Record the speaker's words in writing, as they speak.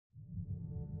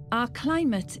Our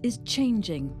climate is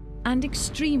changing, and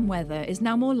extreme weather is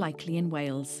now more likely in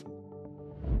Wales.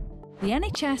 The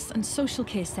NHS and social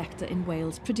care sector in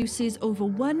Wales produces over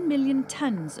 1 million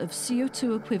tonnes of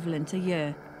CO2 equivalent a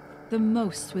year, the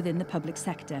most within the public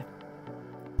sector.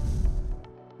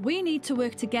 We need to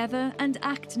work together and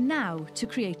act now to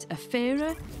create a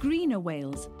fairer, greener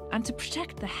Wales and to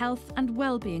protect the health and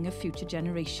well-being of future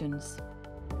generations.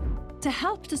 To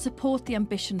help to support the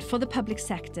ambition for the public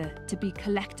sector to be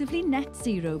collectively net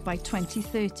zero by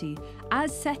 2030,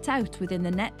 as set out within the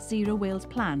Net Zero Wales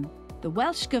plan, the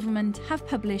Welsh Government have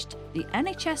published the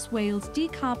NHS Wales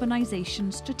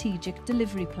Decarbonisation Strategic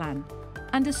Delivery Plan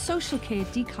and a social care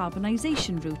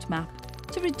decarbonisation route map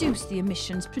to reduce the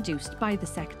emissions produced by the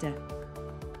sector.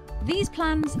 These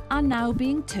plans are now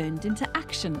being turned into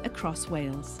action across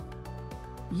Wales.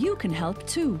 You can help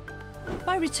too,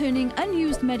 by returning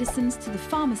unused medicines to the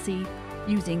pharmacy,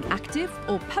 using active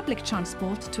or public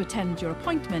transport to attend your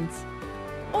appointments,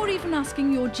 or even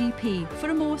asking your GP for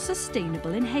a more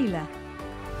sustainable inhaler.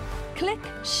 Click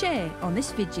share on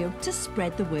this video to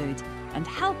spread the word and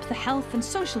help the health and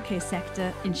social care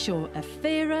sector ensure a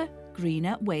fairer,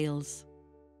 greener Wales.